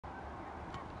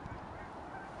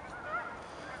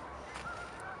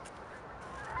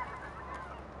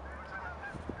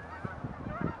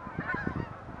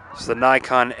It's the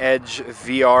Nikon EDG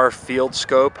VR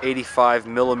Fieldscope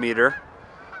 85mm.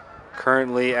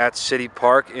 Currently at City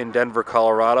Park in Denver,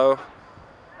 Colorado,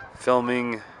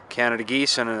 filming Canada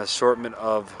geese and an assortment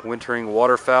of wintering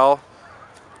waterfowl.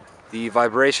 The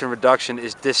vibration reduction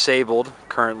is disabled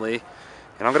currently,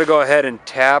 and I'm going to go ahead and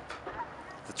tap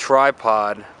the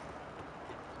tripod,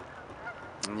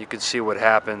 and you can see what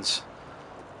happens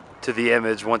to the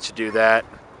image once you do that.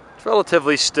 It's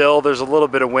relatively still. There's a little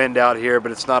bit of wind out here,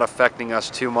 but it's not affecting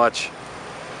us too much.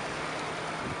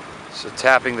 So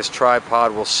tapping this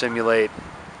tripod will simulate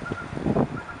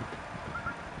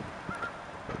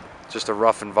just a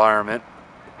rough environment.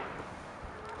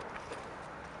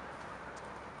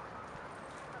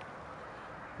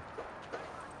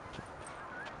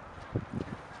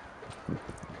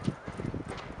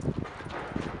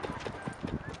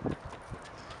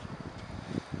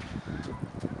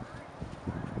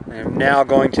 I am now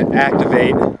going to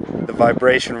activate the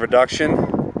vibration reduction,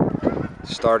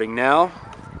 starting now.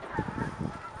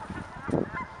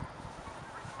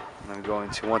 I'm going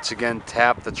to once again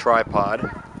tap the tripod,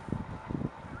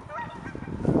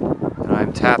 and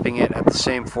I'm tapping it at the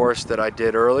same force that I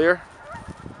did earlier.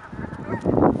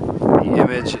 The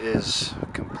image is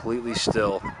completely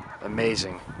still.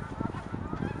 Amazing.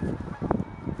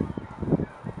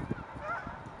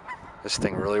 This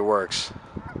thing really works.